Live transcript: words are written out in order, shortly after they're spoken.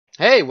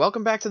Hey,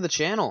 welcome back to the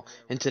channel,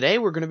 and today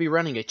we're going to be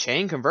running a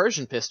chain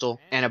conversion pistol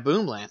and a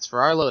Boomlance for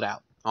our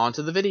loadout. On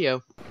to the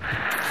video.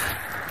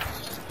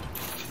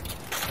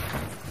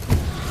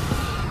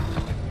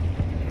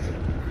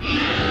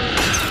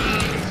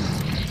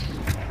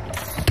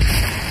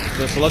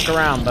 Just look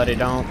around, buddy.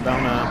 Don't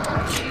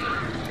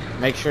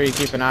make sure you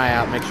keep an eye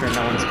out, make sure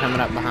no one's coming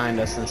up behind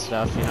us and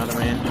stuff, you know what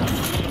I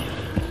mean?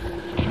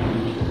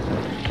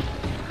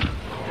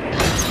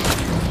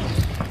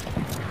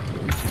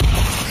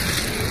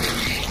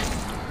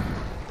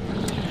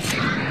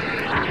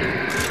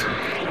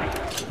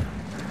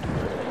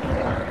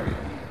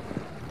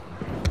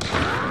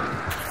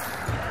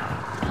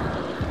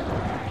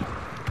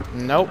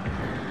 Nope.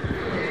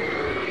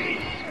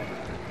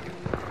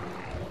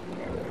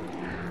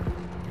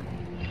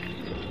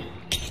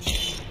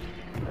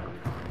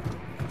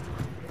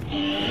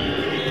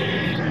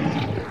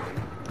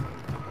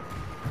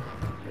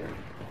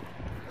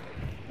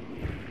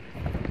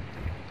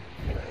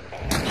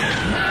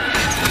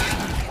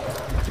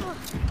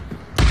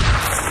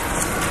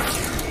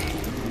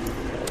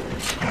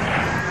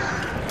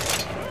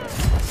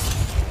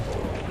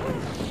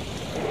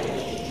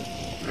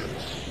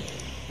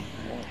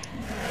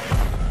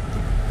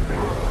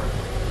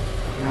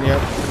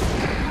 Yep.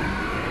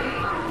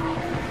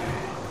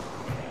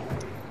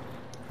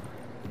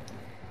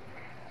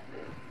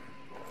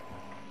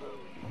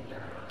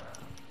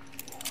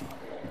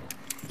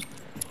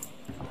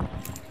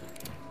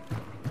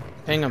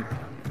 Ping him.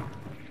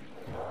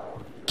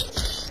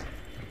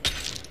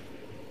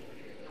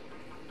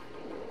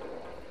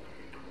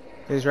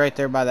 He's right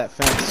there by that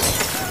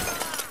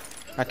fence.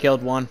 I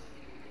killed one.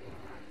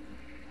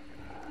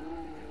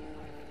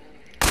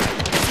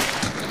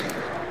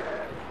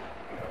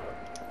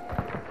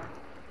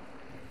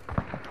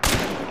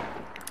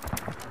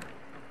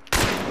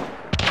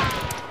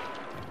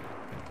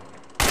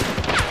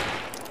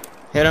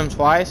 Hit him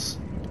twice.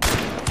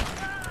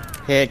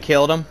 Hit,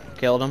 killed him.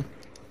 Killed him.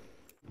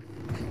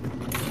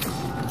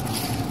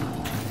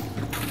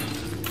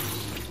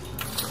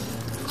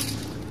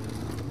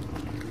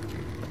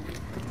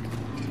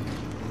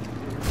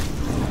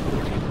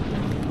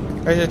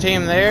 There's a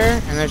team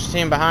there, and there's a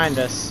team behind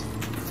us.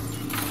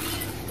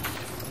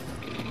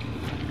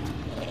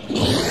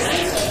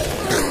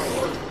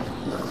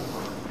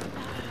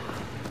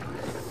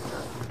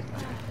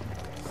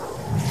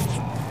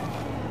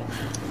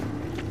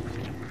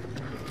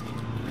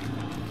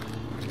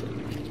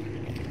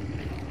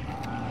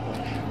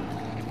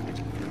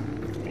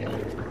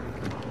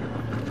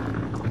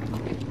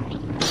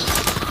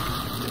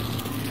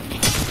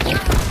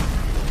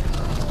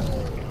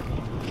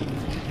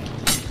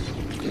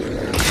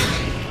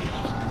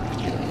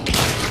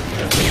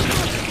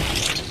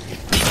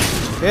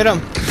 Hit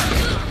him.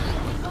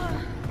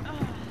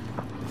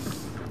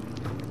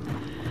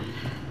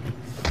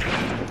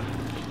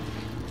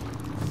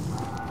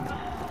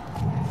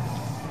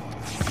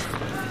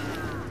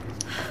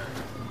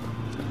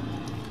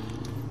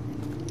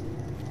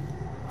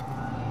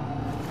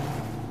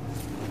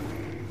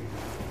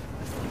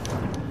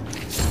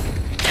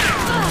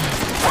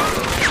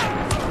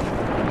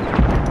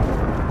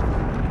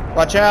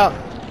 Watch out.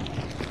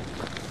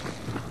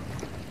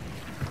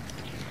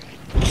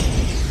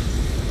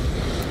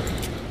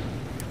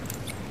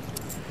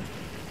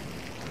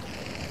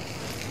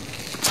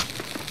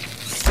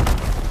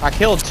 I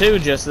killed two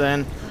just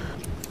then.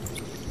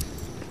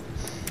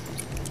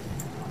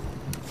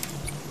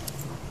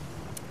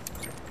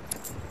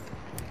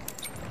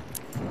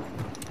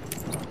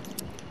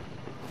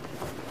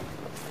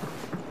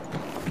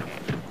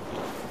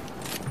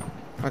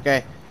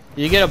 Okay,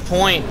 you get a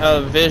point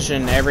of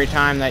vision every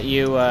time that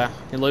you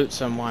loot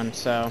someone,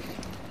 so.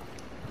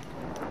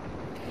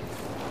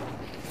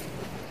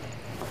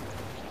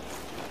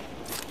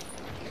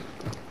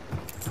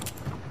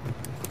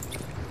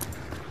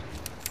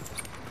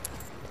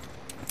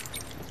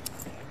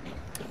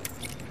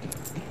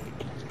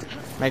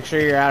 Make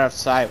sure you're out of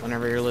sight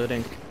whenever you're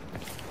looting.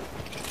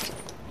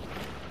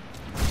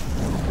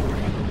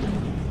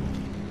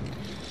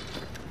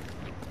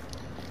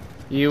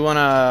 You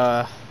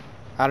wanna...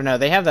 I don't know,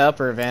 they have the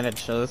upper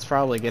advantage, so let's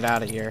probably get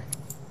out of here.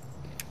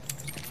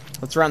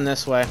 Let's run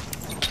this way.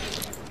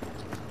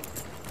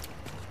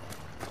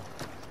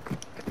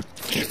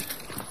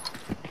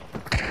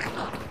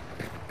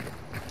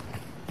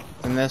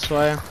 And this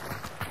way.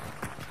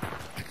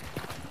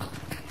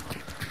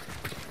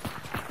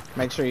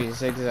 Make sure you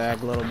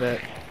zigzag a little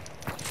bit.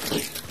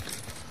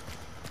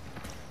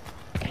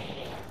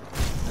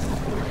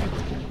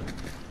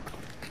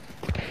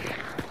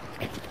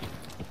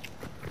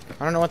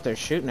 I don't know what they're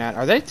shooting at.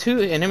 Are they two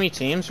enemy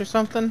teams or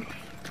something?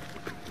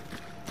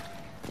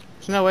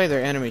 There's no way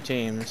they're enemy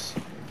teams.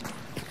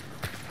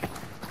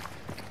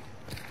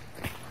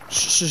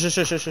 Shh.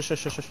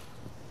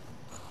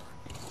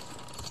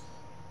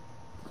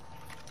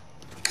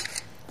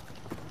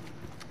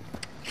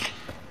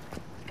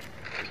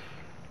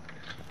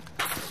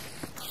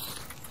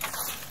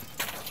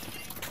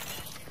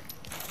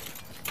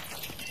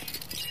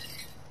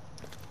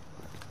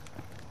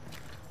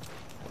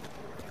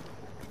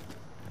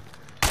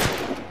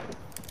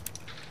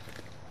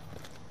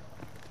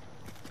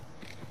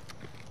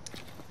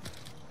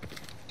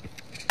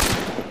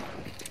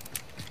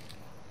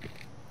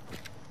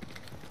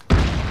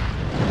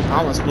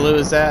 almost blew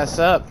his ass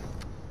up.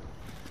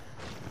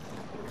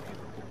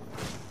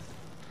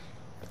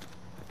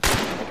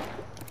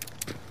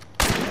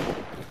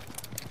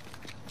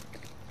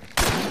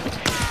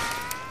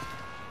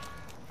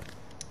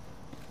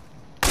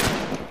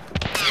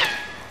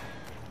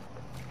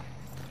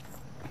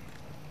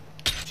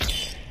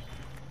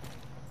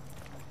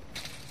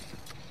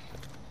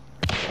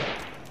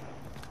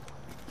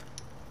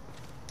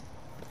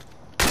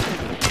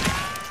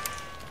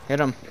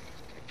 Hit him.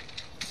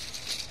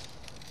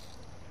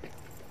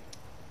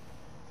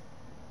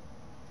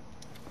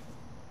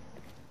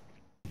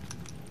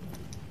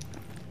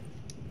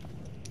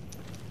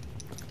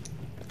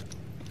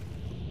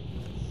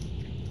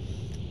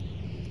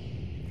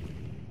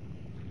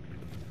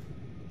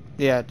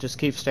 Yeah, just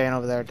keep staying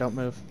over there. Don't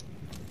move.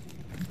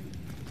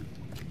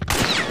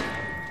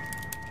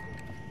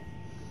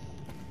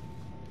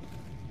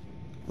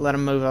 Let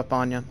him move up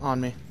on you,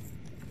 on me.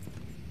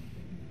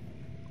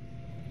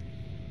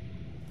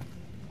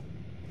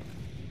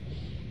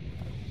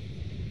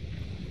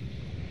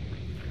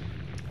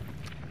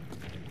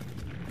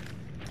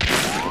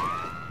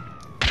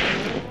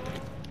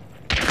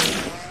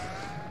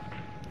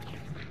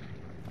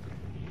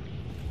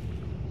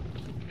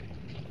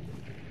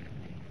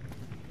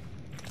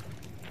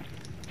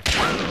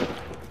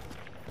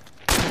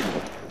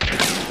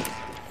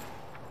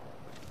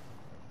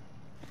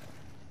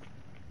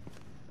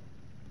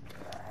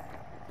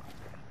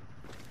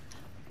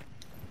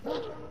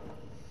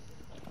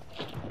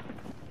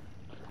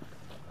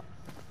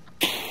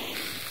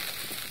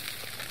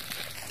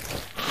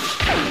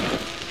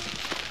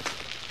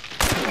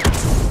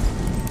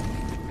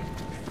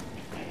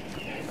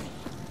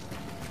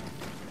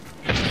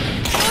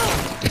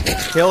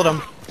 Killed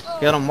him.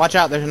 Killed him. Watch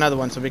out, there's another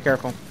one, so be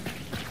careful.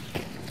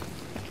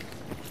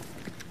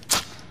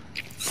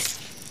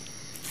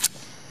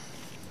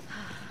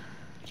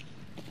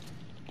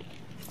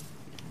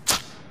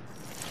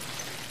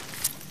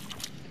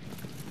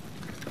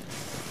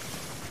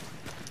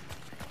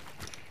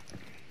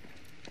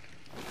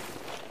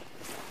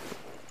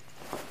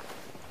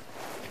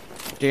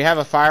 Do you have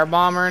a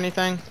firebomb or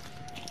anything?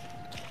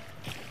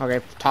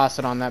 Okay, toss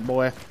it on that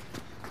boy.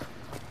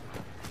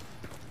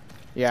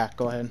 Yeah,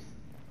 go ahead.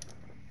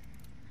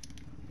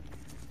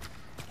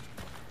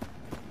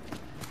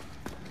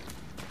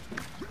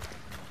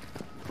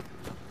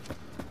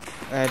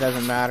 It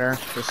doesn't matter.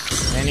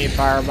 Just any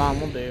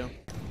firebomb will do.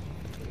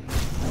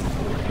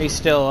 He's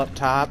still up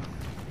top.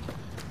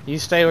 You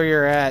stay where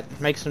you're at.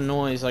 Make some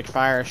noise like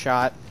fire a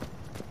shot.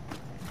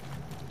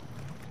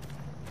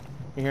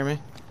 You hear me?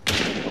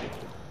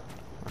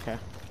 Okay.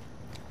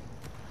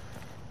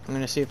 I'm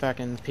gonna see if I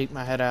can peek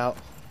my head out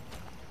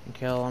and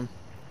kill him.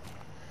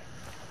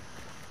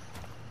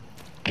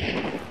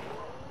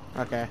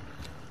 Okay.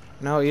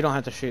 No, you don't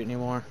have to shoot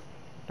anymore.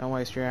 Don't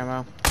waste your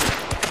ammo.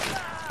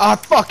 Oh,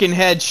 fucking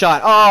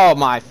headshot. Oh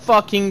my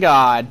fucking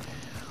god.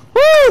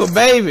 Woo,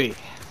 baby.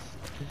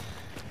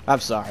 I'm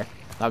sorry.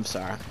 I'm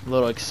sorry. A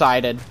little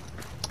excited.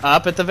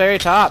 Up at the very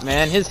top,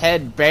 man. His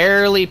head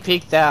barely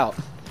peeked out.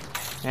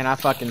 And I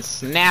fucking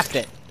snapped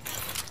it.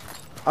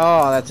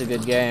 Oh, that's a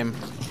good game.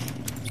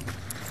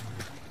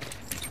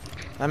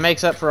 That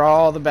makes up for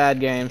all the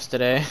bad games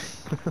today.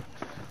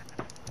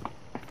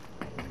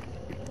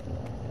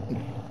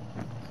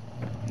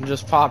 I'm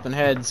just popping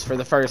heads for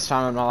the first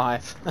time in my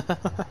life.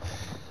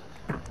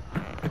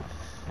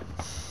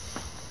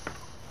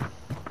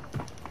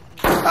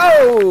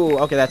 Oh!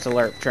 Okay, that's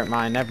alert. Trip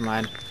mine. Never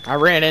mind. I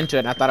ran into it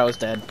and I thought I was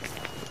dead.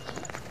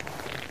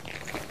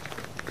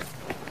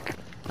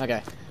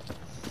 Okay.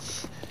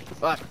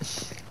 Fuck.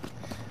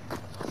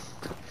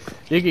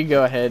 You could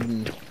go ahead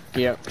and,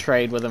 you know,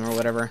 trade with him or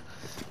whatever.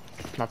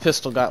 My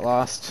pistol got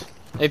lost.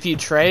 If you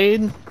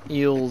trade,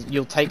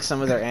 you'll take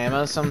some of their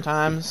ammo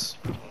sometimes.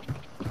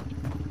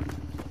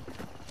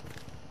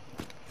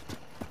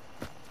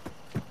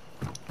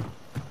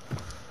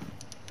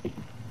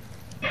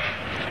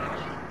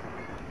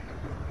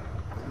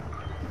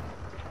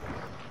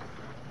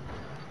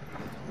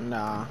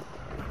 Nah.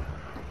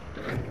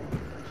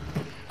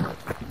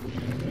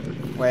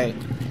 Wait.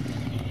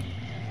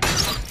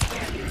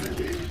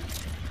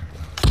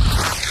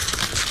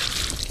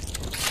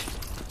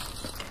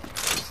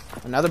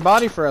 Another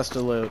body for us to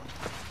loot.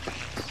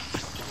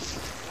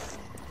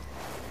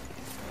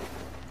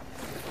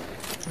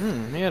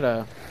 He had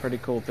a pretty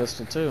cool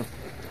pistol too.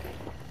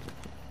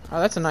 Oh,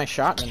 that's a nice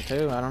shotgun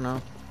too. I don't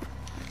know.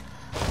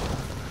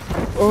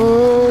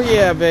 Oh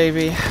yeah,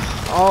 baby.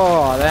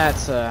 Oh,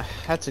 that's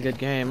a good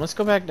game. Let's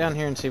go back down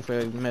here and see if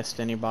we missed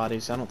any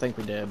bodies. I don't think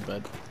we did,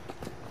 but